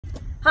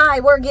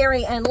Hi, we're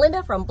Gary and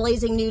Linda from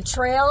Blazing New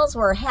Trails.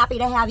 We're happy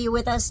to have you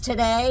with us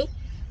today.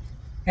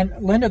 And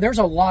Linda, there's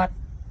a lot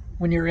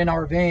when you're in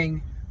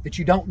RVing that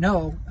you don't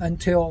know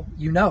until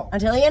you know.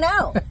 Until you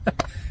know.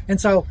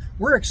 And so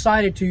we're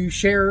excited to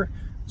share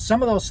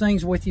some of those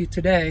things with you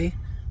today,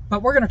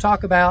 but we're going to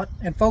talk about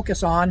and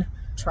focus on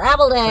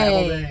Travel days.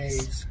 Travel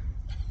days.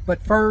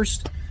 But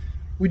first,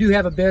 we do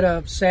have a bit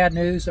of sad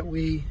news that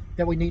we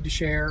need to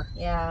share.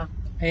 Yeah.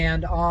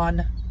 And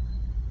on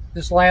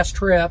this last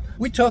trip,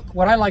 we took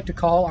what I like to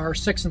call our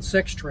 6 and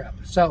 6 trip.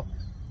 So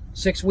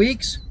 6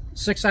 weeks,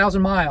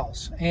 6,000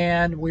 miles.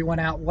 And we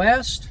went out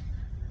west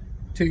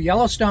to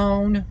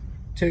Yellowstone,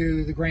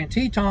 to the Grand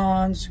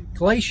Tetons,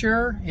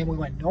 Glacier, and we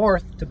went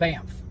north to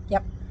Banff.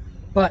 Yep.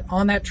 But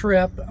on that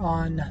trip,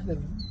 on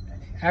the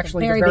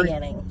very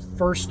beginning,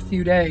 first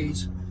few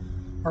days,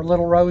 our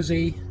little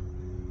Rosie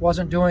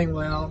wasn't doing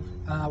well.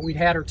 We'd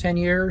had her 10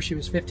 years. She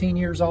was 15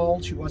 years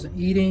old. She wasn't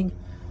eating,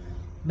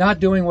 not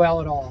doing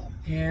well at all.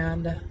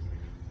 And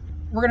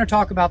we're going to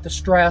talk about the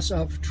stress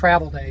of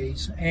travel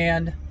days.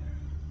 And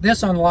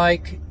this,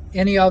 unlike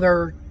any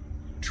other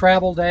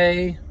travel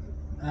day,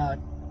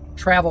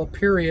 travel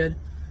period,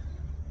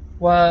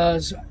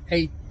 was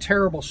a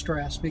terrible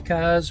stress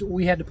because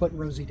we had to put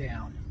Rosie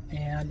down.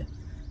 And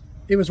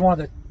it was one of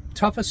the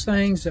toughest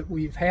things that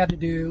we've had to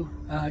do.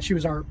 She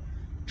was our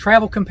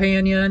travel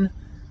companion.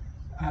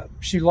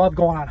 She loved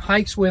going on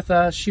hikes with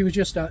us. She was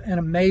just an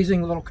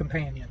amazing little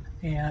companion.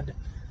 And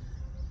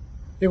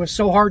it was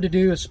so hard to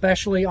do,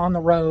 especially on the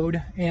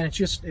road. And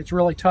it's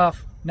really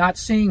tough not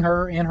seeing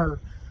her in her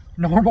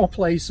normal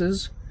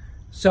places.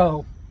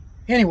 So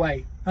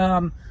anyway,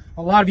 a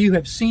lot of you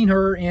have seen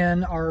her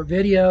in our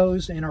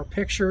videos and our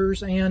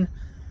pictures. And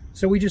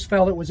so we just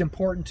felt it was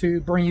important to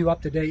bring you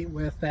up to date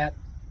with that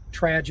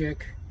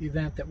tragic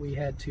event that we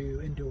had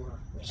to endure.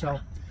 Yeah. So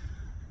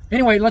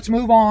anyway, let's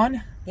move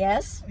on.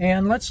 Yes.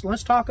 And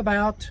let's talk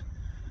about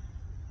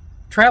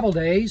travel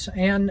days.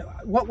 And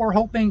what we're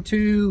hoping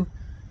to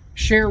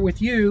share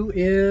with you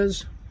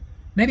is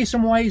maybe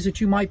some ways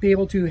that you might be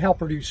able to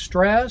help reduce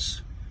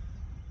stress,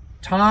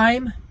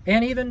 time,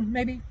 and even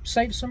maybe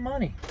save some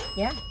money.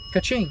 Yeah.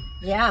 Ka-ching.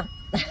 Yeah.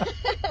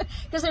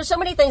 Because there's so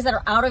many things that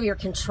are out of your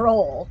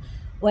control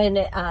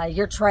when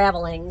you're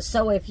traveling.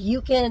 So if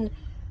you can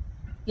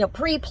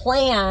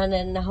pre-plan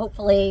and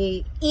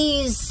hopefully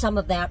ease some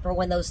of that for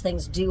when those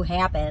things do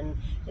happen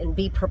and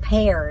be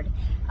prepared,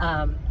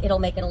 it'll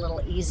make it a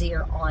little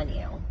easier on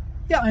you.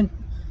 Yeah, and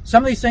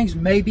some of these things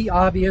may be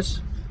obvious,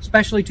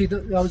 especially to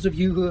those of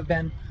you who have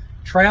been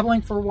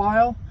traveling for a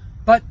while,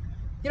 but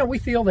we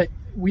feel that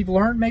we've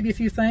learned maybe a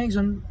few things,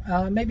 and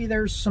maybe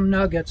there's some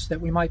nuggets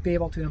that we might be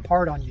able to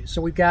impart on you. So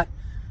we've got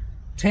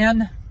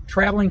 10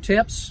 traveling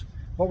tips,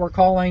 what we're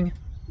calling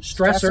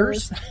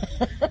stressors.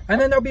 And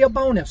then there'll be a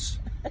bonus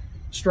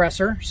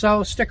stressor,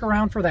 so stick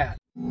around for that.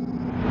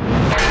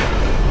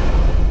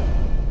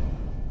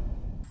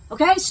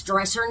 Okay,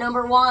 stressor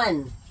number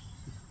 1.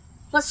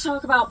 Let's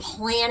talk about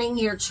planning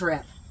your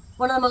trip.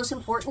 One of the most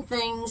important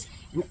things,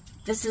 and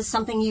this is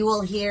something you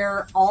will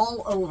hear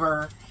all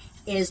over,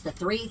 is the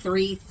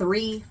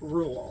 3-3-3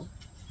 rule.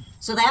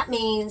 So that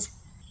means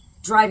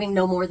driving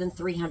no more than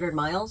 300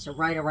 miles, or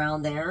right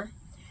around there.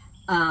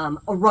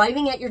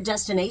 Arriving at your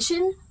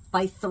destination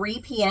by 3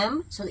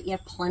 p.m. so that you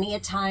have plenty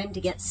of time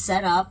to get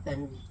set up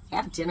and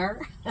have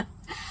dinner,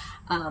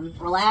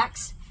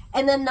 relax.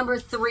 And then number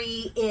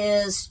 3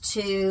 is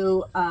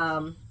to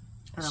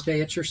stay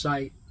at your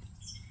site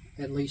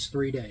at least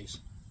 3 days.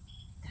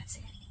 That's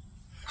it.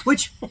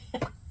 Which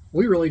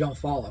we really don't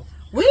follow.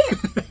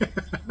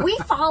 We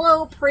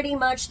follow pretty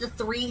much the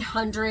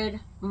 300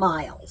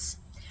 miles,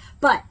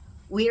 but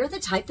we are the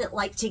type that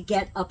like to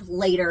get up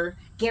later.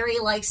 Gary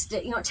likes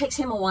to, it takes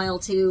him a while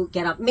to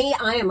get up. Me,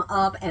 I am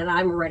up and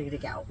I'm ready to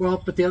go.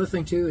 Well, but the other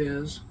thing too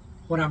is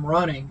when I'm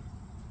running.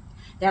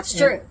 That's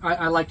true.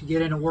 I like to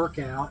get in a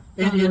workout,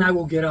 and I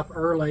will get up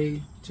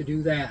early to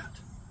do that,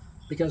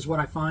 because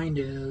what I find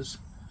is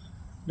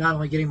not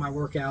only getting my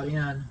workout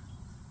in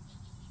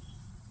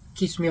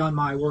keeps me on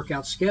my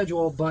workout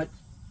schedule, but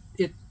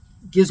it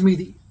gives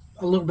me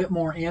a little bit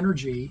more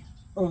energy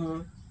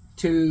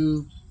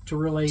to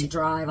really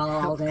drive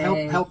all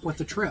day, help with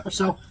the trip.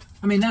 So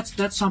I mean,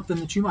 that's something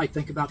that you might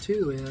think about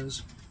too,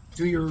 is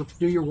do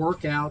your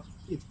workout,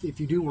 if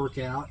you do work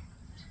out,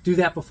 do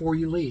that before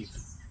you leave.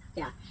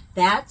 Yeah,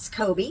 that's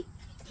Kobe.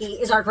 He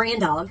is our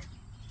grand dog,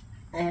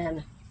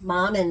 and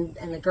Mom and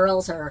the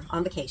girls are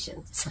on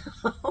vacation, so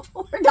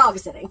we're dog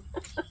sitting.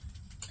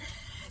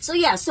 So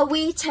yeah, so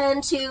we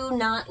tend to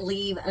not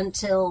leave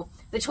until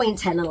between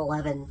 10 and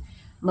 11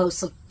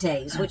 most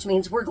days, which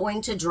means we're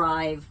going to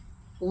drive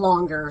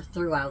longer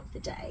throughout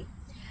the day.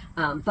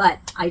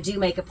 But I do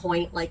make a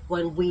point, like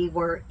when we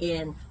were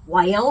in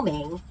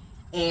Wyoming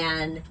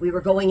and we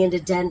were going into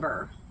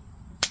Denver,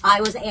 I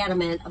was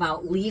adamant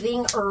about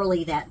leaving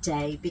early that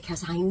day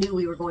because I knew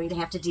we were going to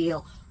have to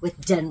deal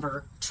with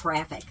Denver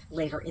traffic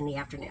later in the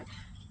afternoon.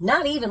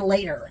 Not even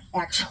later,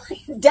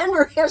 actually.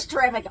 Denver has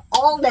traffic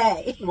all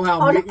day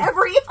on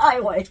every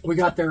highway. We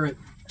got there at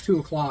 2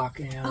 o'clock.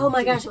 And oh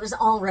my gosh, it was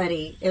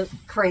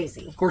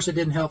crazy. Of course, it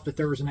didn't help that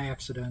there was an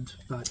accident,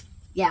 but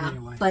yeah,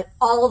 anyway. But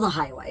all the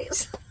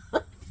highways.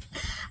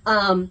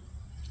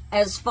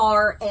 As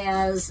far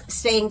as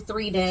staying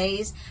 3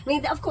 days, I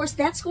mean, of course,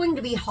 that's going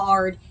to be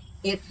hard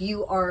if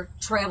you are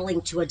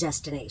traveling to a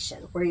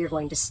destination where you're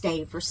going to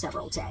stay for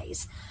several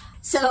days.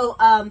 So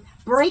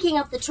breaking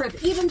up the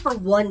trip, even for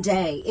 1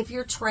 day, if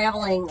you're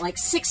traveling like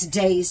 6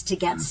 days to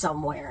get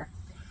somewhere,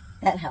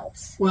 that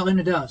helps. Well, and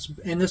it does.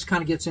 And this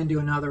kind of gets into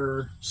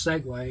another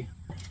segue.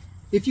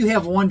 If you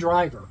have one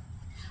driver,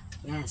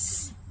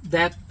 yes,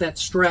 that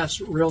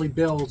stress really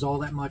builds all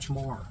that much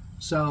more.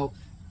 So,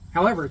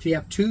 however, if you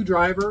have 2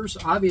 drivers,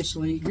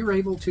 obviously you're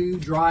able to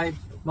drive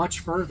much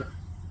further.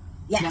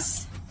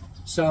 Yes. Now,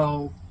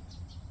 so,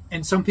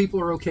 and some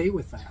people are okay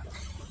with that.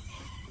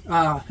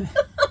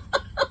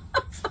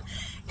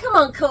 Come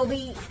on,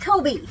 Kobe.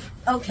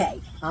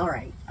 Okay. All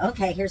right.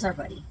 Okay, here's our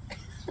buddy.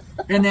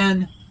 And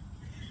then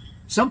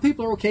some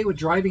people are okay with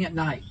driving at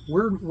night.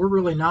 We're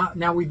really not.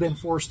 Now, we've been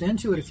forced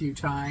into it a few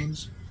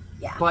times.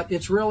 Yeah. But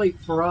it's really,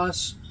 for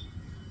us,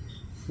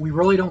 we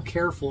really don't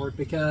care for it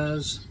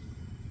because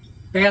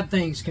bad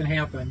things can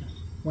happen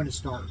when it's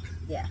dark.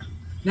 Yeah.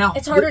 Now,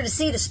 it's harder to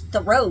see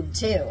the road,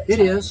 too. It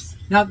is.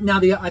 Now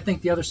I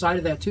think the other side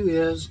of that, too,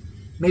 is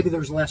maybe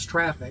there's less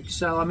traffic.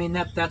 So, I mean,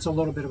 that's a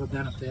little bit of a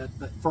benefit.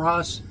 But for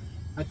us,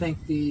 I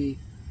think the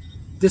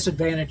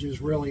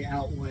disadvantages really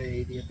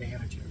outweigh the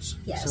advantages.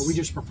 Yes. So we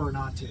just prefer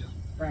not to.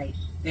 Right.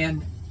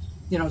 And,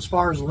 as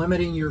far as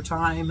limiting your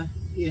time,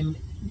 in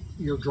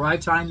your drive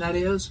time, that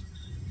is,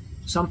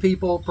 some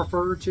people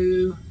prefer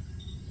to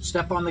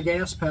step on the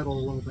gas pedal a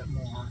little bit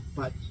more.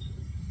 But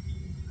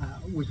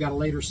we've got a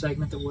later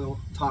segment that we'll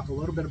talk a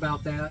little bit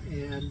about that,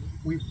 and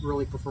we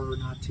really prefer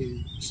not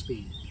to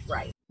speed.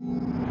 Right.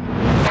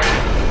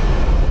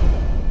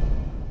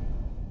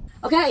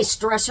 Okay,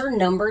 stressor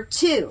number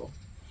 2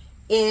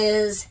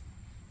 is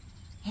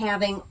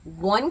having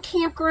one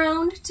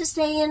campground to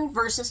stay in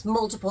versus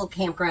multiple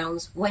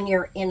campgrounds when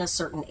you're in a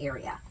certain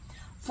area.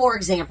 For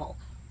example,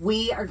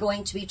 we are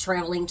going to be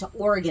traveling to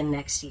Oregon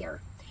next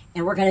year,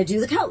 and we're going to do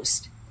the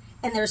coast.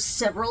 And there's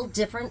several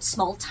different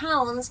small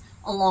towns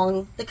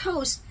along the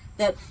coast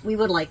that we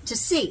would like to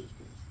see.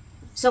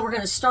 So we're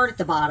going to start at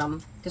the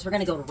bottom because we're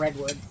going to go to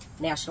Redwood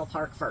National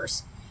Park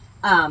first.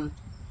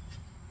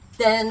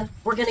 Then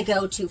we're going to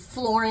go to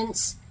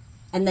Florence,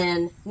 and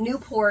then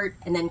Newport,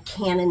 and then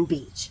Cannon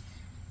Beach.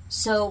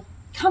 So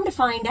come to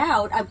find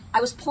out,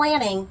 I was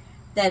planning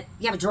that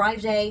you have a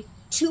drive day,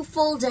 2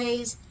 full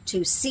days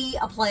to see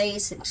a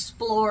place,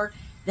 explore,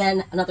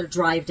 then another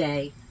drive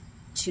day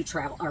to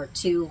travel, or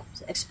 2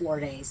 explore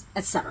days,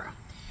 etc.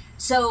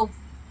 So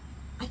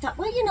I thought,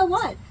 well, you know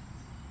what?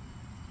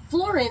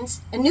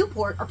 Florence and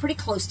Newport are pretty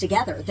close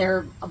together.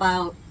 They're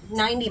about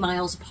 90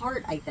 miles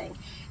apart, I think.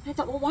 And I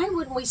thought, well, why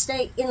wouldn't we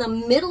stay in the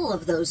middle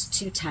of those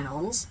 2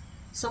 towns,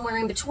 somewhere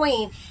in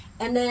between,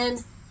 and then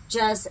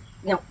just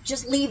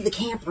leave the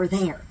camper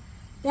there.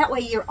 That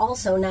way you're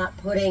also not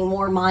putting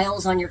more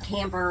miles on your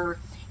camper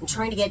and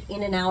trying to get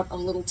in and out of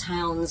little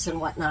towns and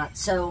whatnot.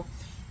 So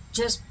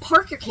just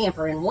park your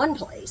camper in one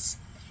place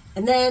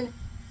and then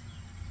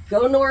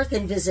go north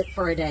and visit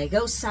for a day.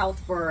 Go south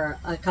for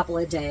a couple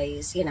of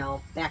days,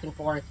 back and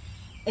forth.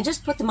 And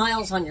just put the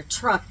miles on your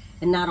truck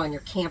and not on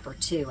your camper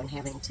too, and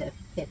having to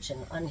hitch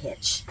and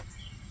unhitch.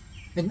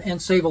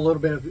 And save a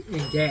little bit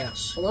in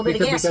gas. A little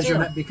bit of gas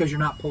too. Because you're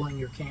not pulling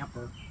your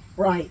camper.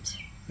 Right.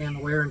 And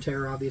the wear and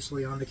tear,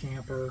 obviously, on the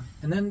camper.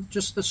 And then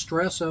just the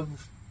stress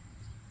of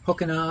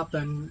hooking up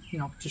and,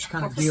 just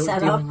kind of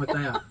dealing with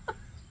that.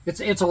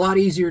 It's a lot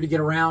easier to get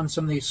around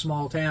some of these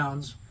small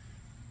towns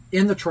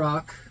in the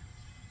truck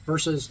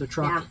versus the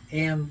truck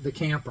and the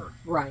camper.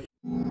 Right.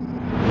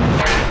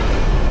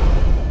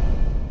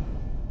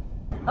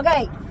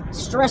 Okay,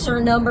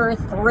 stressor number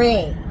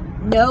 3.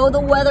 Know the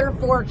weather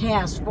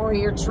forecast for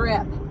your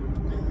trip.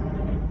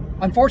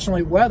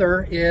 Unfortunately,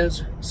 weather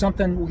is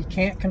something we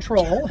can't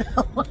control,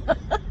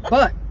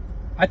 but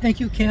I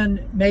think you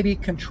can maybe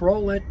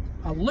control it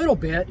a little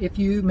bit if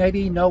you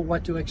maybe know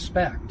what to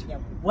expect. Yeah,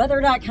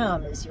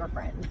 weather.com is your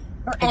friend,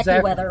 or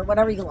Exactly. AccuWeather,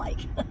 whatever you like.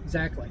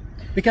 Exactly,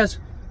 because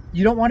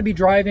you don't want to be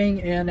driving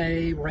in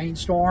a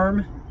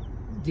rainstorm,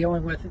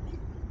 dealing with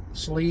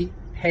sleet,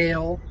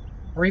 hail,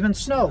 or even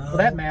snow, for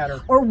that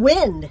matter. Or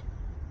wind.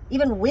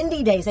 Even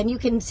windy days, and you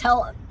can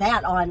tell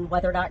that on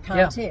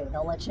weather.com too.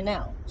 They'll let you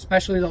know.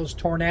 Especially those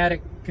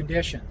tornadic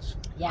conditions.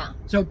 Yeah.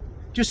 So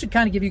just to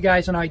kind of give you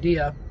guys an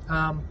idea,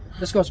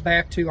 this goes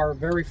back to our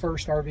very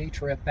first RV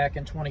trip back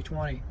in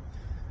 2020.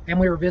 And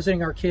we were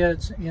visiting our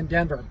kids in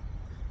Denver.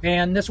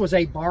 And this was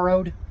a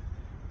borrowed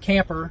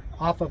camper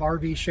off of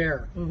RV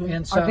Share. Mm-hmm.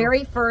 And so, our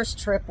very first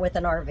trip with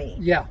an RV.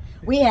 Yeah.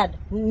 We had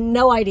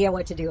no idea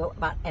what to do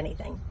about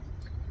anything.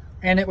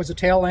 And it was the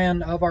tail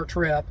end of our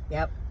trip.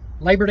 Yep.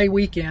 Labor Day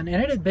weekend,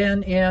 and it had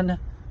been in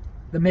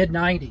the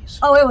mid-90s.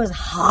 Oh, it was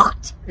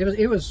hot.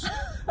 It was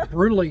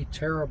brutally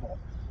terrible.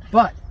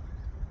 But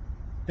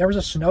there was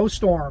a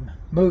snowstorm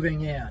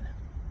moving in,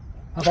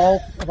 of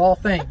all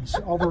things,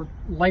 over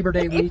Labor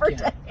Day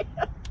weekend.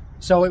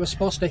 So it was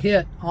supposed to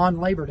hit on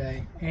Labor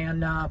Day.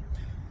 And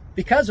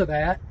because of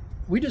that,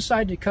 we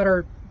decided to cut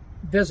our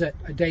visit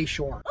a day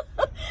short.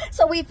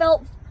 So we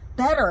felt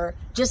better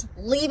just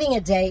leaving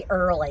a day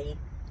early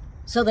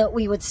so that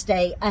we would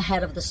stay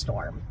ahead of the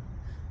storm.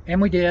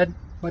 And we did,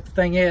 but the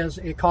thing is,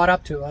 it caught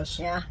up to us.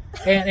 Yeah.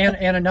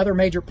 and another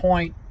major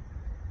point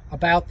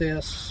about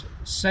this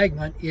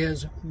segment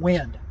is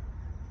wind.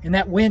 And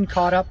that wind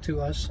caught up to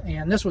us,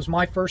 and this was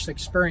my first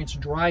experience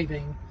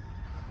driving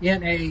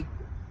in a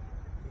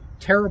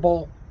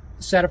terrible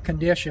set of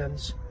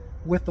conditions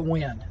with the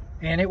wind.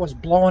 And it was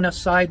blowing us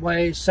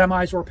sideways,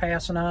 semis were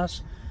passing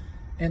us,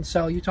 and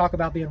so you talk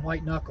about being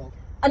white-knuckled.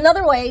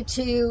 Another way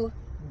to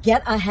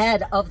get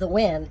ahead of the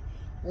wind,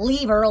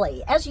 leave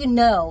early. As you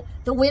know,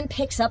 the wind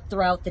picks up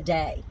throughout the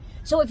day.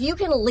 So if you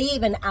can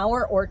leave an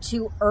hour or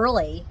two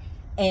early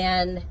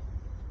and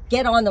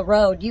get on the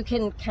road, you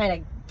can kind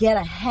of get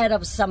ahead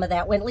of some of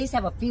that wind, at least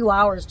have a few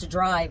hours to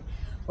drive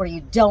where you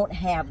don't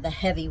have the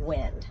heavy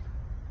wind.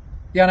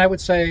 Yeah, and I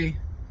would say,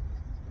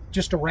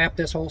 just to wrap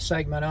this whole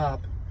segment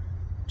up,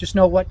 just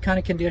know what kind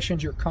of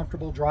conditions you're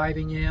comfortable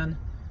driving in,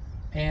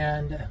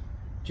 and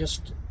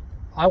just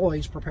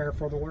always prepare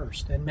for the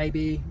worst, and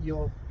maybe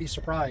you'll be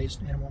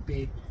surprised and it won't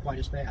be quite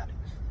as bad.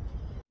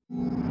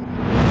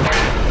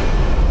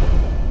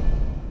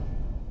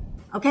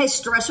 Okay,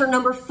 stressor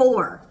number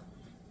 4,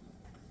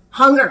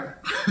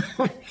 hunger.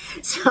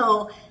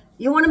 So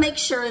you want to make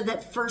sure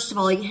that first of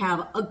all you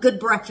have a good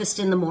breakfast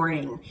in the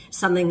morning,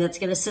 something that's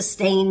going to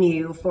sustain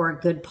you for a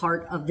good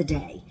part of the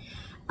day.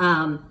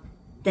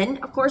 Then,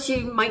 of course, you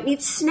might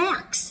need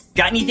snacks.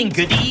 Got anything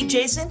good to eat,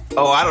 Jason?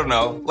 Oh, I don't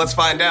know. Let's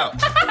find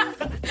out.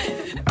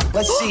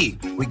 Let's see.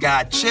 We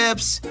got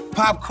chips,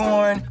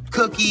 popcorn,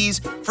 cookies,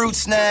 fruit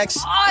snacks.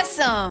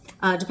 Awesome.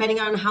 Depending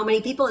on how many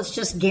people, it's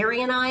just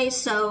Gary and I,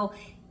 so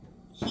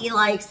he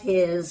likes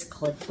his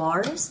Cliff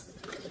Bars.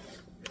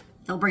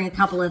 He'll bring a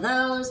couple of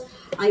those.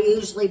 I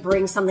usually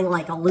bring something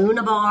like a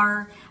Luna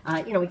bar.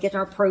 We get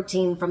our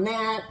protein from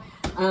that.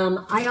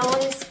 I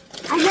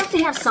have to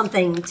have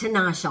something to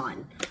nosh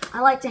on. I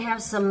like to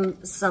have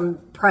some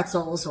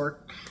pretzels or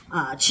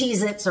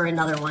Cheez-Its or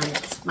another one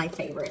that's my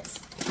favorites.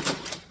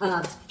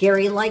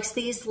 Gary likes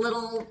these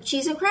little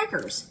cheese and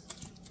crackers.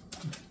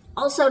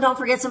 Also, don't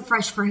forget some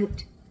fresh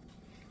fruit.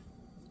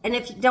 And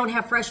if you don't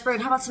have fresh fruit,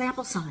 how about some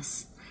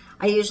applesauce?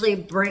 I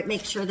usually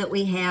make sure that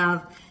we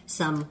have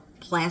some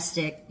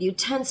plastic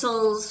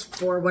utensils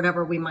for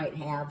whatever we might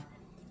have.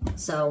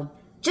 So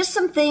just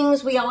some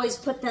things, we always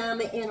put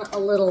them in a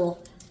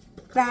little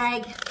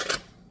bag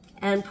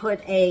and put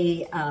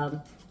a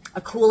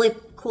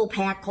cool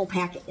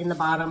pack in the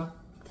bottom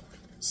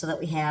so that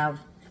we have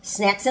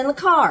snacks in the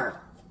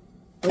car.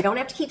 We don't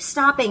have to keep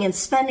stopping and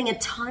spending a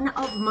ton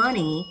of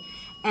money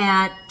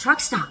at truck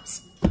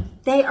stops.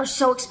 They are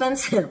so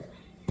expensive.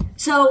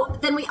 So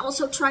then we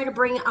also try to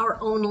bring our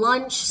own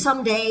lunch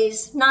some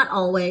days, not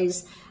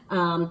always.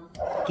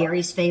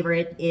 Gary's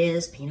favorite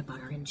is peanut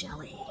butter and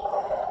jelly.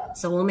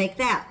 So we'll make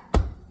that.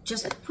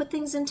 Just put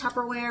things in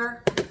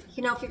Tupperware. If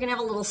you're gonna have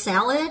a little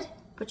salad,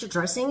 put your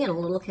dressing in a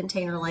little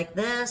container like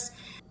this.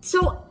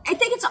 So I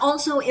think it's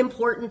also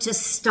important to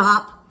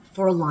stop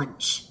for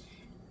lunch.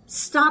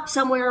 Stop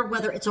somewhere,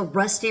 whether it's a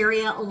rest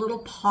area, a little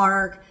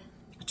park,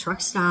 a truck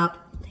stop,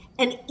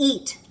 and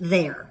eat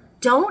there.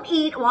 Don't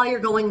eat while you're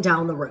going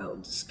down the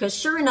roads, because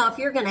sure enough,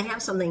 you're going to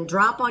have something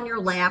drop on your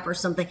lap or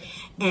something,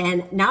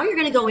 and now you're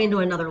going to go into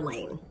another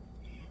lane.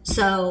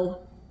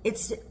 So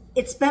it's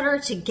better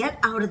to get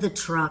out of the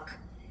truck,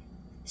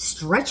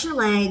 stretch your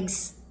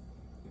legs,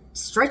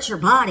 stretch your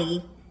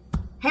body,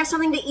 have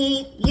something to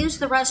eat, use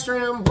the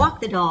restroom,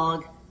 walk the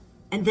dog,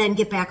 and then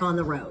get back on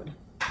the road.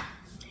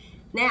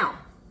 Now,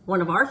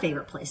 one of our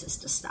favorite places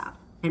to stop,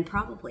 and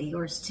probably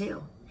yours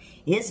too,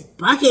 is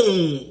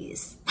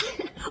Buc-ee's.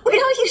 We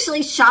don't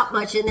usually shop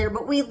much in there,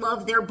 but we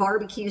love their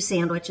barbecue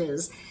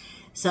sandwiches.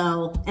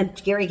 So, and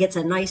Gary gets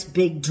a nice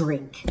big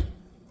drink.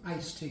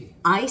 Iced tea.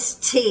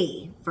 Iced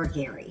tea for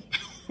Gary.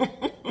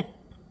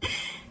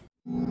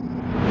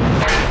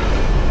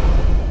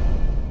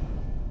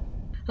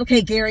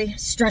 Okay, Gary,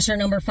 stressor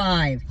number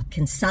 5,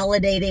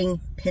 consolidating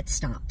pit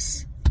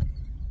stops.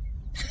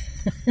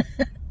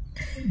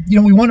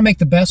 We want to make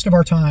the best of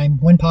our time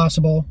when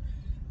possible.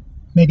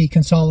 Maybe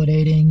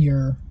consolidating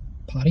your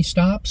potty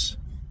stops,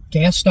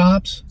 gas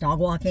stops. Dog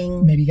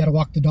walking. Maybe you got to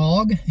walk the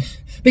dog.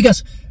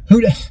 Because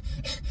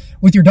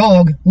with your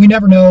dog, we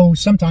never know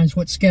sometimes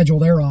what schedule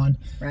they're on.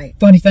 Right.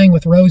 Funny thing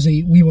with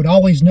Rosie, we would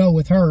always know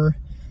with her.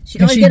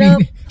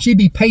 She'd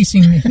be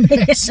pacing in the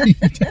back seat.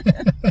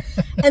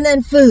 And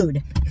then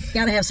food.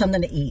 Got to have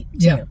something to eat,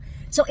 too. Yeah.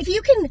 So if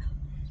you can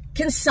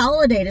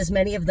consolidate as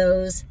many of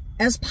those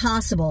as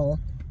possible,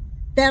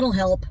 that'll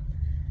help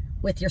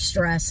with your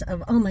stress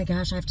of, oh my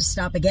gosh, I have to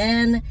stop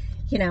again.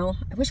 I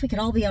wish we could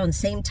all be on the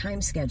same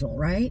time schedule,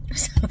 right?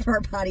 For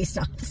our potty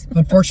stops.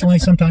 Unfortunately,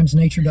 sometimes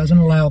nature doesn't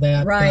allow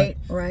that. Right,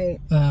 but, right.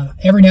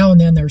 Every now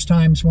and then there's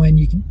times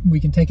when we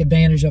can take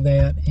advantage of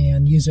that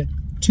and use it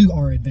to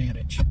our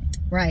advantage.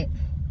 Right.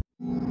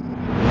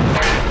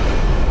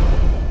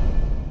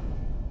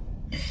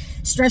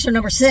 Stressor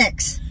number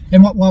 6.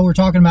 And while we're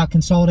talking about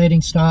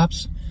consolidating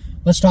stops,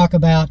 let's talk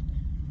about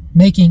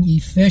making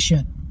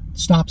efficient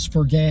stops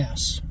for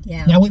gas.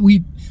 Yeah. Now,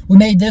 we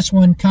made this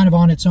one kind of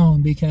on its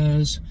own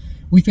because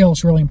we feel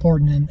it's really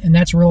important, and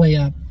that's really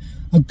a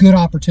good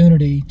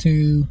opportunity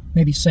to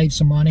maybe save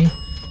some money.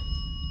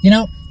 You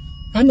know,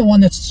 I'm the one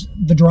that's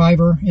the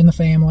driver in the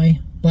family,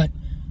 but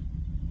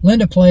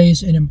Linda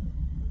plays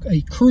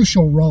a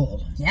crucial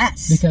role.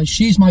 Yes. Because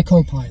she's my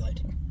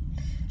co-pilot.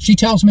 She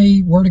tells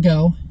me where to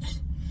go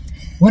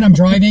when I'm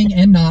driving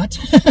and not.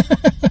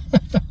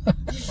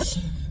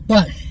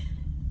 But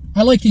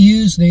I like to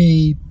use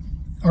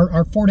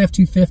our Ford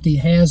F-250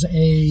 has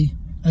a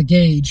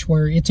gauge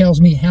where it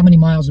tells me how many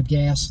miles of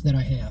gas that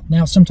I have.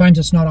 Now, sometimes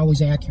it's not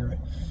always accurate,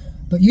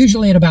 but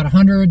usually at about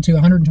 100 to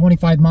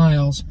 125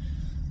 miles,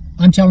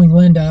 I'm telling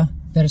Linda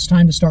that it's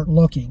time to start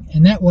looking.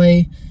 And that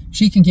way,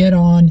 she can get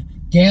on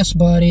Gas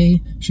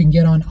Buddy, she can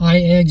get on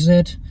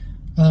iExit,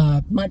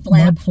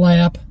 Mud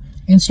Flap,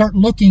 and start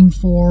looking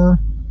for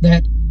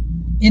that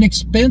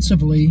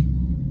inexpensively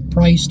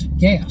priced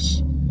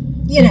gas.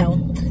 You know,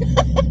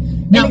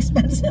 now,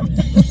 inexpensive.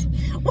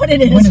 What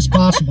it is. When it's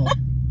possible.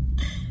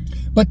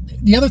 But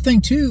the other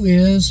thing, too,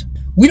 is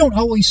we don't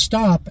always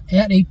stop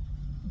at a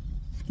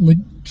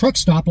truck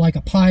stop like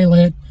a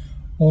Pilot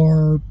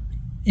or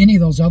any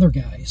of those other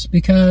guys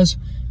because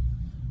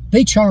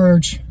they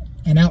charge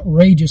an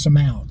outrageous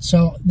amount.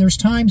 So there's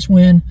times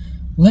when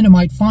Linda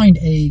might find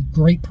a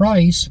great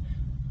price,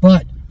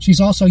 but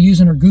she's also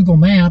using her Google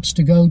Maps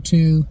to go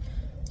to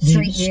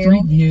the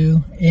Street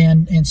View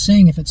and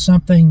seeing if it's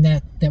something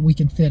that we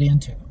can fit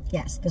into.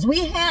 Yes, because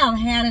we have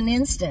had an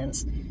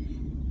instance,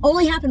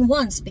 only happened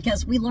once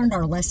because we learned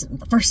our lesson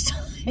the first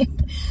time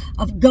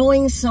of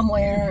going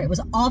somewhere. It was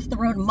off the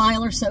road, a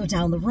mile or so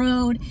down the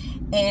road,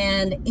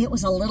 and it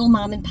was a little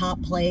mom and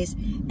pop place,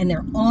 and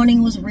their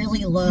awning was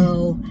really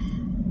low,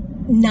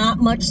 not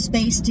much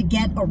space to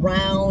get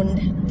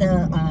around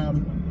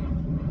the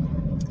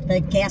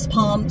gas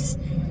pumps.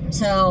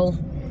 So,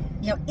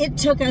 you know, it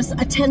took us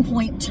a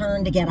 10-point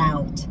turn to get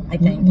out, I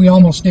think. We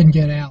almost didn't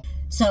get out.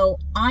 So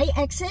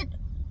iExit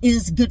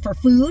is good for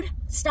food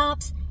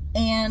stops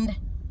and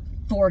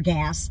for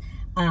gas.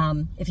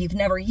 If you've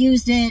never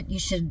used it, you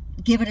should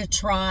give it a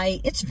try.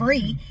 It's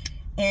free,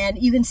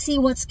 and you can see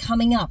what's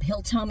coming up.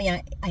 He'll tell me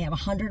I have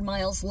 100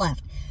 miles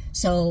left.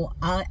 So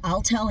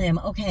I'll tell him,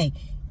 okay,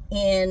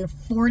 in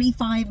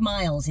 45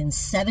 miles, in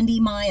 70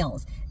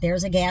 miles,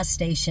 there's a gas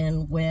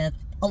station with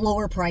a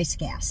lower price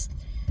gas.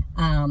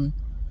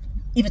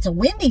 If it's a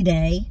windy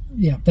day...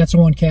 Yeah, that's the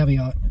one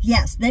caveat.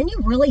 Yes, then you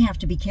really have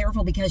to be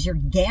careful because your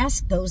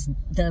gas goes,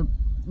 the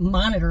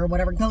monitor or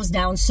whatever, goes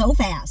down so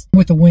fast.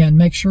 With the wind,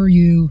 make sure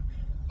you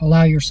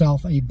allow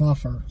yourself a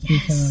buffer.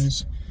 Yes.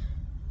 Because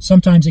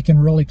sometimes it can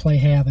really play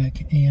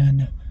havoc,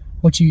 and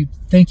what you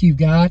think you've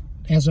got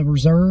as a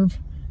reserve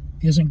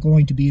isn't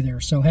going to be there.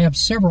 So have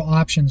several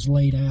options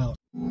laid out.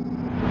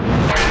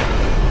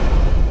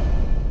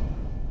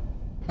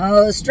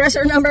 Oh,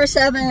 stressor number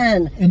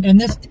 7.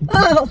 And this...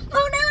 Oh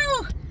no!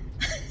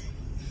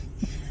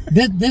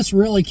 This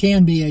really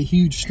can be a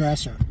huge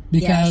stressor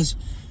because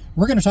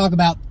we're going to talk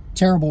about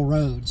terrible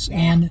roads. Yeah.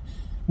 And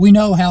we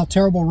know how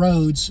terrible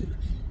roads,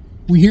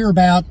 we hear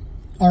about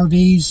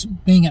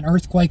RVs being an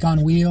earthquake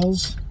on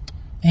wheels,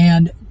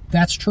 and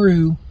that's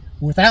true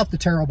without the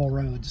terrible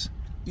roads.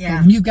 Yeah.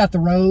 But when you've got the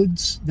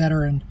roads that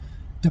are in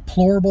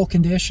deplorable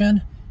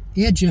condition,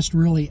 it just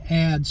really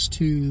adds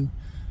to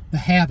the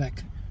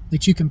havoc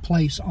that you can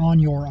place on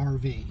your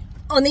RV.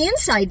 On the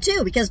inside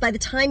too, because by the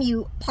time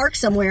you park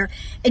somewhere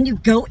and you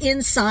go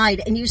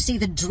inside and you see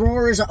the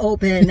drawers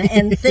open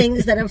and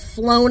things that have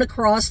flown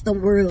across the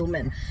room,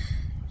 and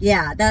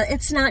yeah,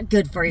 it's not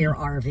good for your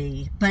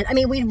RV. But I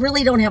mean, we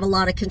really don't have a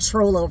lot of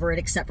control over it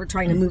except for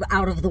trying to move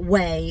out of the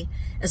way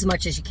as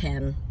much as you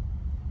can.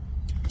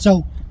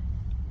 So,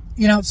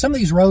 you know, some of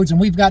these roads, and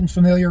we've gotten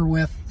familiar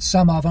with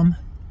some of them.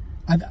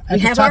 We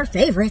have our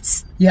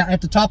favorites. Yeah,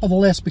 at the top of the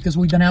list because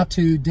we've been out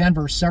to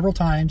Denver several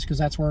times because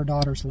that's where our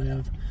daughters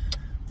live.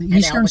 The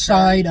eastern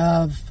side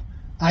of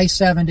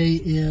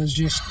I-70 is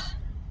just,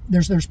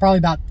 there's probably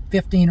about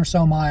 15 or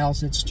so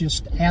miles. It's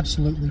just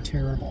absolutely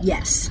terrible.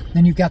 Yes.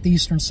 Then you've got the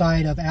eastern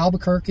side of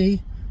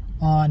Albuquerque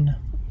on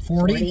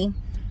 40.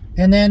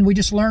 And then we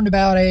just learned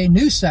about a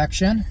new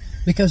section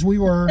because we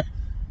were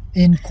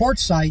in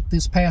Quartzsite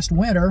this past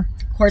winter.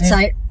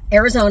 Quartzsite,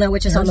 Arizona,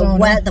 which is on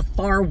the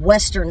far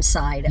western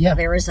side of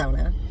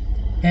Arizona.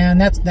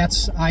 And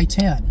that's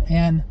I-10.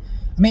 And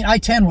I mean,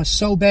 I-10 was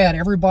so bad,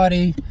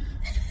 everybody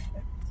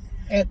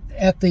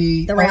at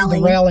the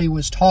rally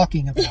was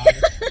talking about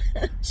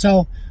it.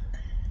 So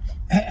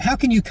how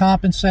can you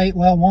compensate?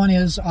 Well, one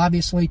is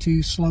obviously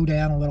to slow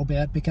down a little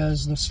bit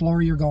because the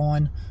slower you're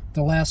going,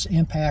 the less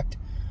impact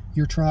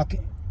your truck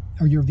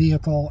or your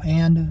vehicle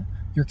and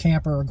your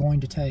camper are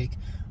going to take.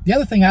 The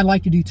other thing I'd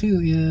like to do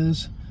too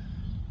is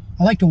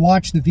I like to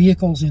watch the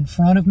vehicles in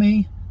front of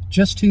me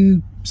just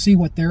to see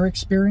what they're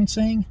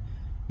experiencing,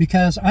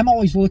 because I'm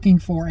always looking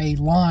for a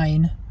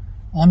line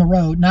on the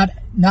road, not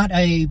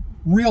a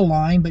real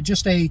line, but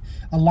just a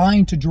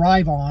line to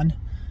drive on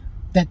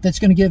that's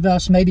going to give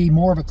us maybe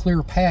more of a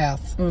clear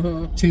path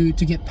to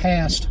get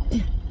past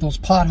those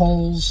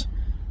potholes,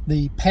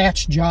 the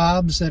patch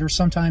jobs that are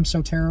sometimes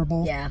so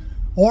terrible. Yeah.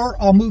 Or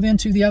I'll move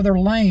into the other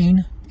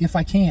lane if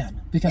I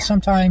can, because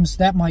sometimes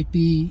that might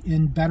be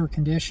in better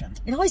condition.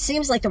 It always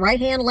seems like the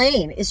right-hand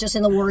lane is just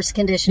in the worst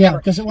condition Yeah, ever.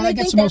 because it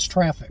gets the most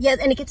traffic. Yeah,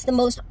 and it gets the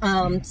most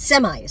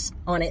semis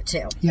on it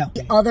too. Yeah.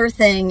 The other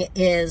thing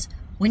is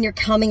when you're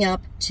coming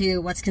up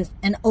to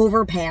an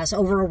overpass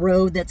over a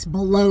road that's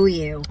below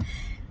you,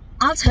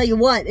 I'll tell you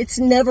what, it's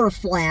never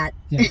flat.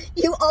 Yeah.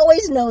 You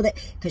always know that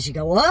because you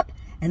go up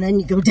and then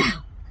you go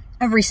down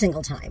every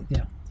single time.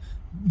 Yeah.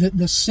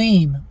 The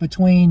seam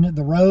between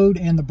the road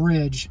and the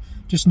bridge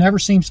just never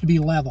seems to be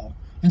level.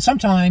 And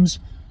sometimes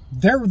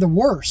they're the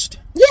worst.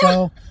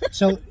 Yeah.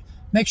 So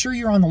make sure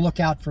you're on the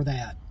lookout for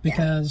that,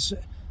 because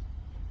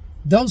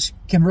those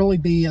can really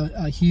be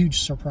a huge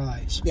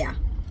surprise. Yeah.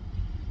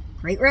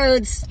 Great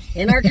roads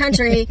in our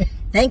country.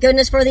 Thank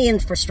goodness for the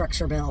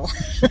infrastructure bill.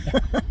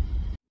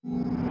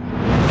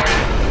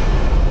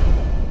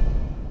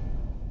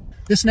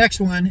 This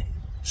next one,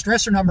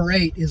 stressor number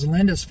 8, is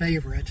Linda's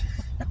favorite.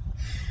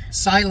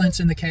 Silence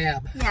in the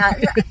cab. Yeah,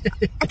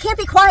 I can't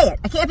be quiet.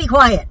 I can't be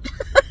quiet.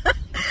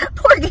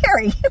 Poor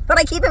Gary, but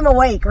I keep him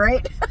awake,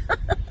 right?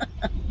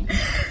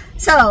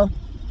 So,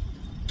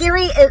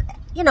 Gary,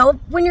 you know,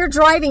 when you're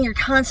driving, you're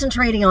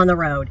concentrating on the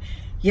road.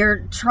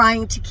 You're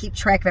trying to keep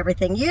track of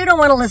everything. You don't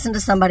want to listen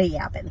to somebody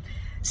yapping.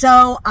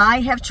 So,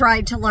 I have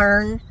tried to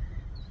learn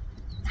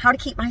how to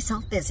keep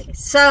myself busy.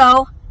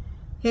 So,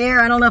 here,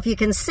 I don't know if you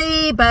can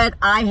see, but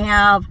I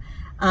have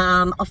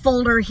a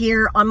folder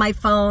here on my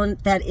phone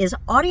that is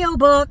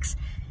audiobooks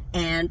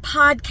and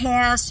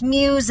podcasts,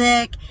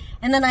 music,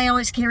 and then I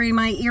always carry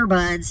my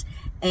earbuds,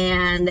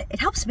 and it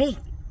helps me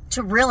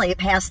to really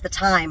pass the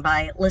time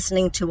by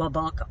listening to a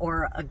book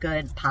or a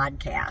good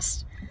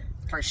podcast,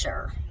 for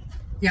sure.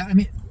 Yeah, I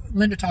mean,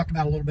 Linda talked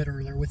about a little bit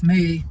earlier. With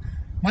me,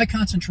 my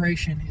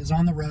concentration is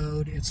on the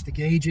road. It's the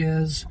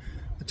gauges,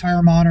 the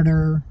tire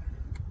monitor,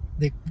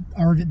 the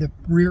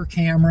rear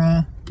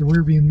camera, the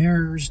rear view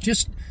mirrors,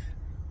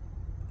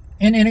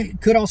 and it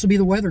could also be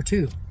the weather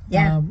too.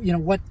 Yeah. You know,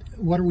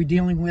 what are we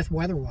dealing with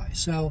weather-wise?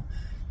 So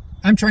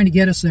I'm trying to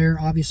get us there,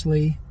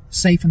 obviously,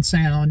 safe and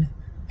sound.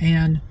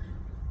 And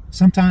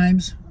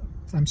sometimes,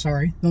 I'm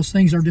sorry, those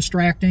things are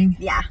distracting.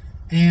 Yeah.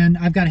 And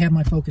I've got to have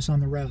my focus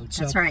on the road.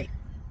 So that's right.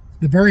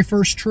 The very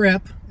first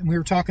trip, and we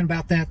were talking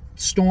about that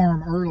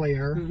storm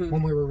earlier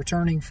when we were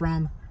returning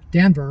from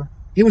Denver,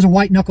 it was a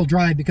white-knuckle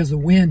drive because the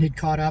wind had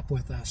caught up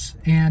with us.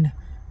 And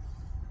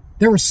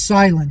there was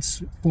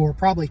silence for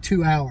probably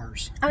 2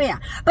 hours. Oh, yeah.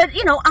 But,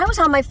 you know, I was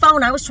on my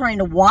phone. I was trying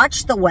to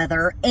watch the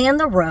weather and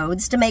the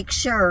roads to make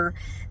sure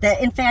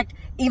that, in fact,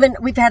 even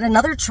we've had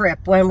another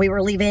trip when we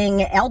were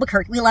leaving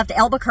Albuquerque. We left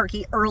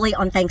Albuquerque early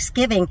on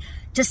Thanksgiving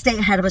to stay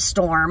ahead of a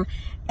storm.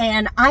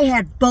 And I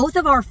had both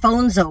of our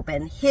phones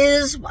open.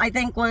 His, I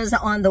think, was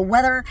on the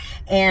weather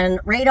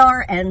and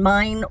radar, and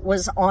mine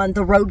was on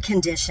the road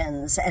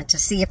conditions and to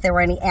see if there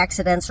were any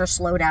accidents or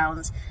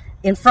slowdowns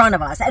in front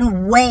of us.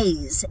 And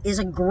Waze is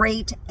a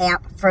great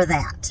app for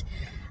that.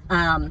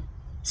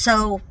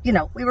 So, you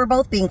know, we were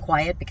both being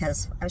quiet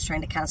because I was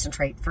trying to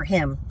concentrate for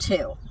him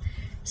too.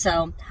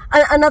 So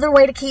another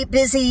way to keep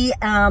busy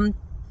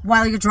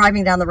while you're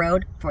driving down the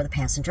road for the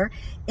passenger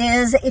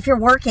is if you're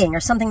working or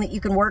something that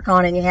you can work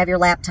on and you have your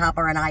laptop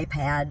or an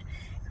iPad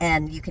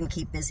and you can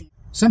keep busy.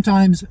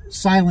 Sometimes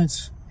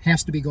silence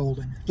has to be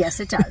golden. Yes,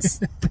 it does.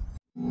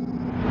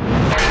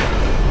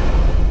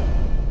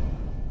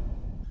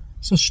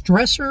 So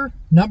stressor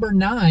number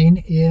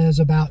 9 is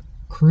about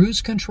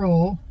cruise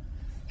control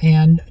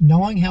and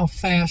knowing how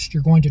fast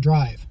you're going to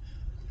drive.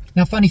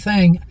 Now, funny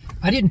thing,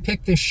 I didn't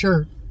pick this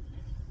shirt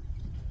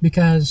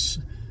because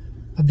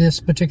of this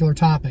particular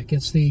topic.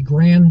 It's the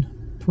Grand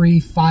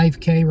Prix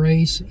 5K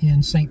race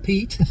in St.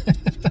 Pete.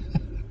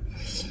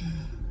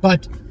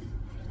 But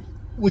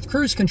with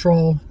cruise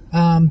control,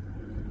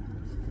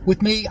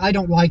 with me, I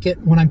don't like it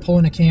when I'm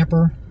pulling a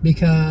camper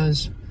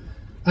because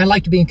I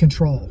like to be in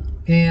control.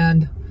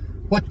 And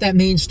what that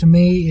means to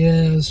me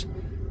is,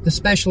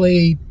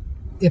 especially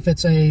if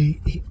it's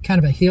a kind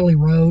of a hilly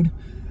road,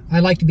 I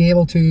like to be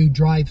able to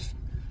drive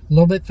a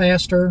little bit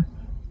faster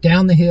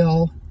down the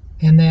hill,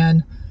 and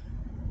then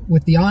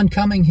with the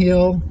oncoming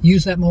hill,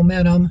 use that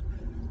momentum,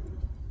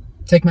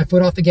 take my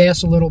foot off the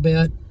gas a little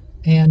bit,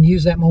 and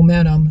use that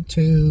momentum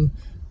to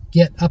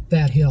get up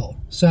that hill.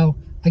 So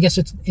I guess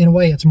it's, in a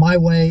way, it's my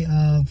way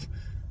of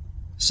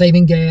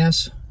saving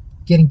gas,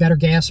 getting better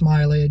gas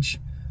mileage,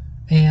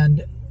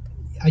 and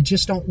I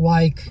just don't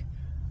like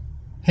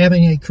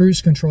having a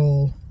cruise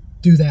control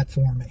do that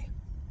for me.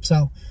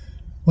 So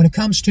when it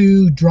comes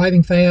to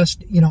driving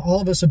fast, you know,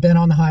 all of us have been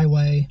on the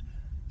highway,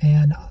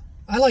 and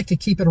I like to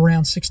keep it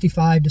around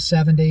 65 to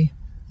 70.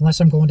 Unless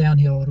I'm going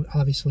downhill, it would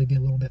obviously be a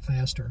little bit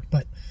faster.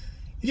 But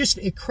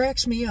it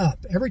cracks me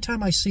up every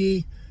time I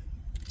see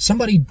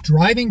somebody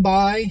driving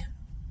by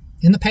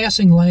in the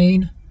passing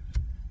lane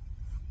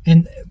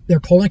and they're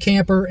pulling a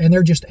camper and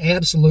they're just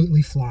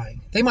absolutely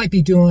flying. They might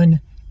be doing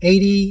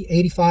 80,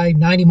 85,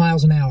 90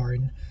 miles an hour.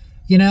 And,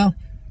 you know,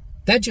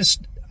 that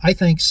just, I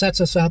think,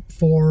 sets us up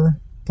for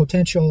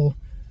potential,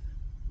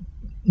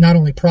 not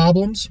only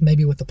problems,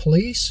 maybe with the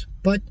police,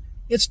 but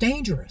it's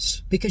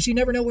dangerous because you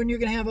never know when you're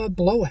going to have a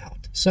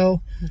blowout.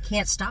 So you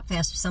can't stop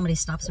fast if somebody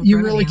stops in front of you.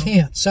 You really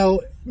can't.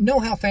 So know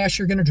how fast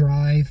you're going to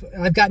drive.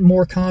 I've gotten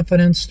more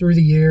confidence through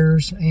the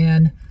years,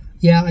 and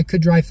yeah, I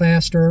could drive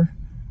faster.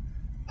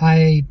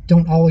 I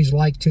don't always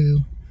like to,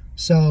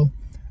 so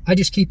I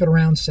just keep it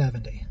around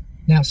 70.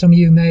 Now, some of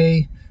you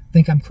may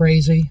think I'm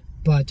crazy,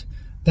 but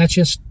that's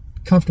just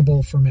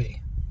comfortable for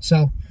me.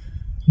 So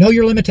know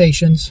your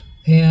limitations,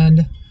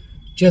 and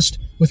just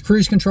with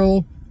cruise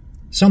control,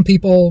 some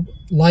people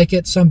like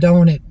it, some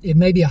don't. It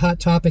may be a hot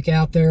topic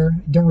out there.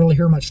 Don't really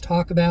hear much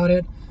talk about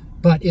it,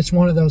 but it's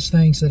one of those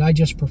things that I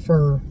just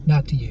prefer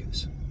not to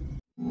use.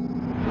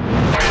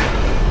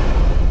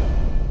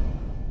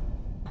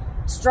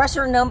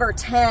 Stressor number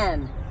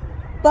 10,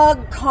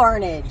 bug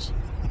carnage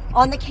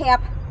on the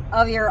cap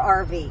of your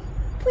RV.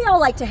 We all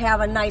like to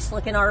have a nice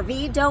looking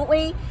RV, don't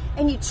we?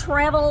 And you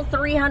travel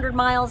 300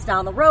 miles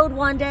down the road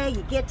one day,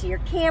 you get to your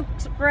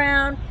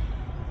campground,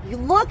 you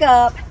look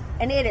up,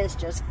 and it is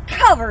just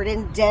covered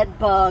in dead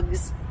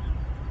bugs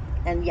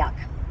and yuck.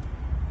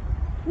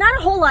 Not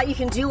a whole lot you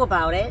can do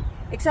about it,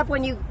 except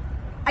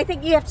I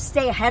think you have to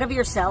stay ahead of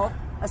yourself,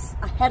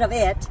 ahead of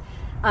it,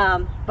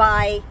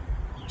 by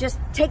just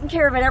taking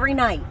care of it every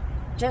night.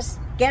 Just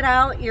get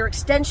out your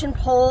extension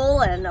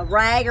pole and a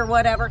rag or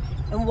whatever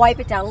and wipe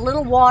it down. A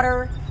little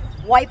water,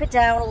 wipe it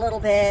down a little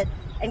bit,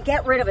 and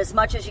get rid of as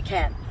much as you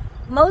can.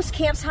 Most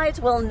campsites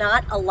will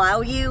not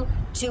allow you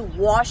to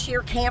wash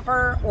your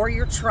camper or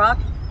your truck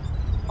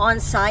on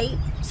site,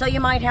 so you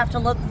might have to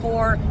look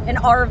for an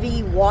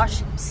RV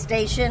wash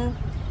station.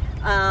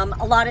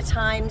 A lot of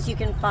times you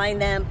can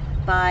find them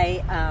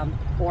by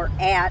or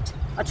at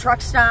a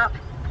truck stop.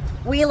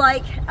 We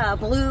like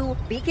Blue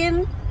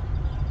Beacon,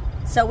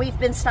 so we've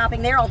been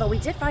stopping there, although we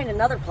did find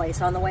another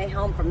place on the way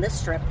home from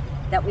this trip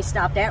that we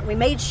stopped at. We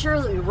made sure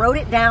that we wrote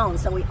it down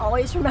so we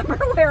always remember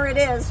where it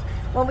is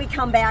when we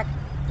come back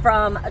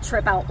from a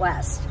trip out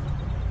west.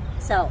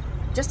 So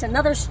just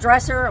another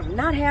stressor of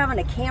not having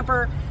a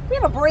camper. We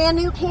have a brand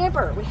new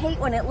camper. We hate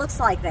when it looks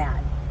like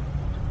that.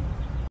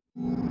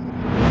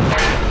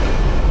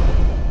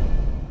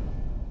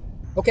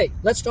 Okay,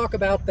 let's talk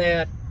about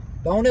that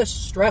bonus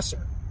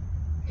stressor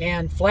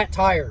and flat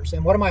tires.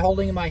 And what am I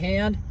holding in my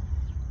hand?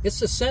 It's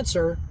the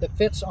sensor that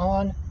fits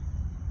on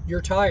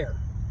your tire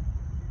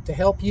to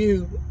help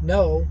you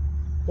know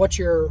what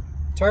your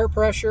tire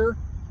pressure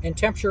and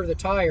temperature of the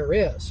tire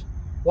is.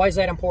 Why is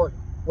that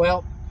important?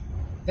 Well,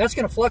 that's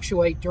going to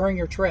fluctuate during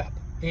your trip,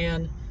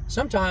 and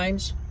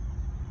sometimes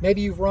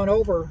maybe you've run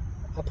over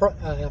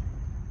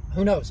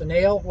who knows, a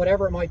nail,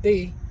 whatever it might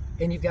be,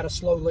 and you've got a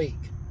slow leak.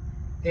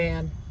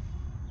 And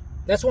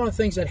that's one of the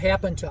things that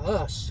happened to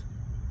us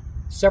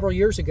several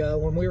years ago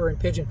when we were in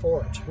Pigeon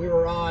Forge. We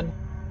were on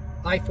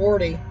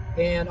I-40,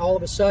 and all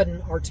of a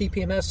sudden our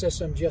TPMS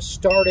system just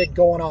started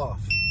going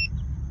off.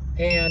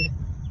 And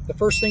the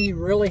first thing you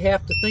really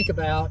have to think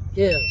about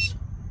is,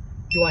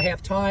 do I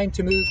have time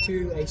to move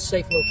to a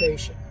safe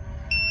location?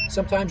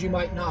 Sometimes you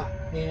might not,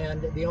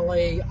 and the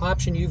only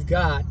option you've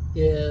got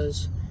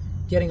is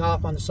getting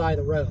off on the side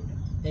of the road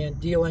and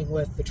dealing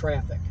with the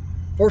traffic.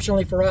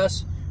 Fortunately for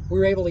us, we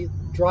were able to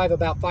drive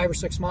about 5 or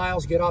 6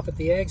 miles, get off at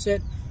the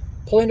exit,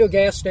 pull into a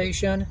gas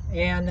station,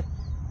 and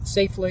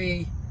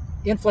safely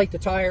inflate the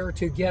tire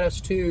to get us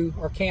to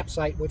our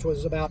campsite, which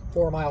was about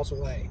 4 miles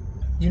away.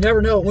 You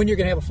never know when you're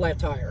going to have a flat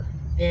tire,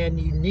 and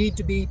you need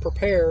to be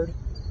prepared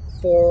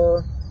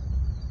for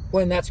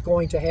when that's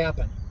going to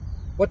happen.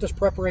 What does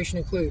preparation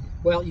include?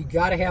 Well, you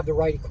got to have the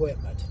right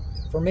equipment.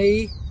 For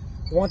me,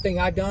 the one thing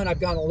I've done,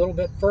 I've gone a little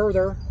bit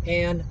further,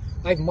 and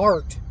I've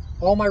marked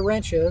all my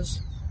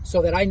wrenches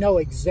so that I know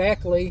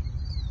exactly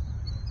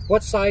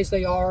what size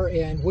they are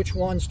and which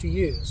ones to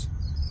use.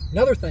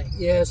 Another thing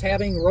is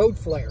having road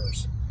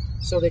flares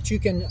so that you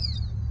can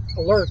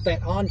alert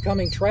that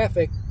oncoming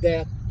traffic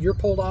that you're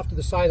pulled off to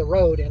the side of the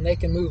road and they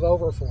can move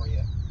over for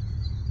you.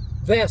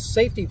 Vests,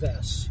 safety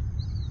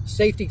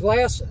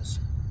glasses.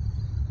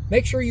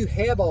 Make sure you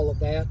have all of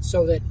that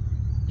so that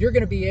you're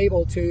going to be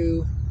able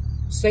to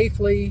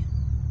safely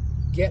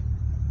get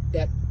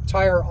that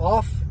tire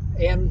off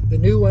and the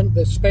new one,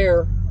 the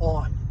spare,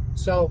 on.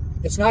 So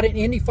it's not an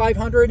Indy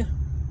 500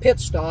 pit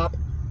stop,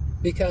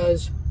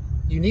 because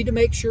you need to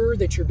make sure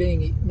that you're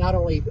being not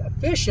only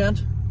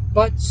efficient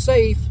but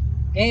safe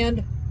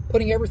and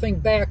putting everything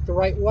back the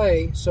right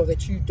way so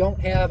that you don't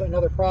have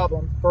another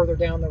problem further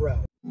down the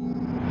road.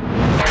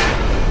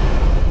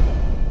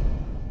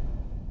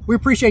 We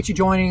appreciate you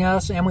joining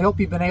us, and we hope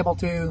you've been able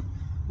to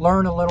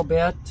learn a little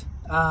bit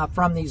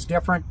from these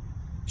different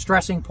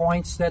stressing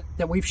points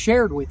that we've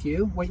shared with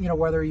you. You know,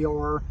 whether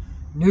you're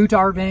new to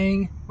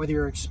RVing, whether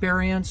you're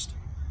experienced,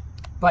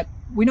 but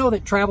we know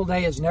that travel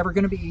day is never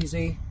going to be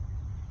easy.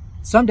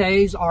 Some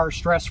days are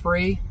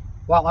stress-free,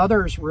 while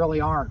others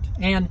really aren't.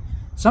 And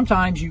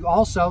sometimes you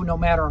also, no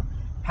matter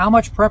how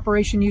much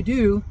preparation you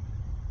do,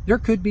 there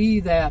could be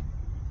that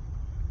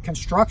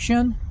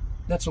construction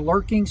that's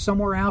lurking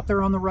somewhere out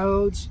there on the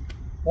roads,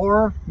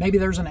 or maybe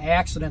there's an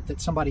accident that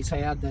somebody's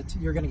had that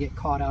you're going to get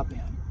caught up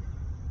in.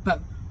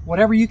 But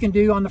whatever you can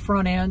do on the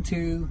front end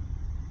to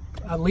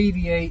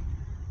alleviate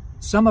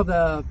some of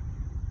the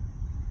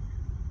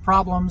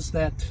problems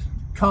that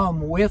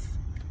come with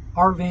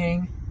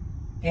RVing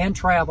and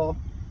travel,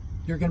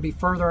 you're going to be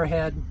further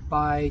ahead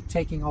by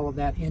taking all of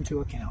that into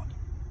account.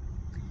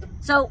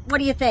 So what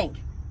do you think?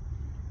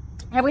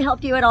 Have we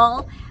helped you at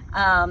all?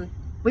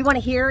 We want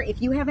to hear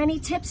if you have any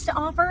tips to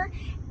offer,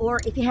 or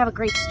if you have a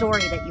great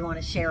story that you want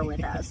to share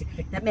with us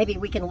that maybe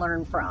we can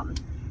learn from.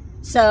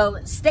 So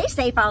stay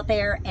safe out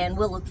there, and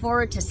we'll look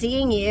forward to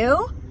seeing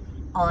you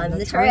on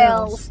the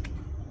trails.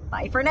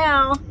 Bye for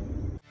now.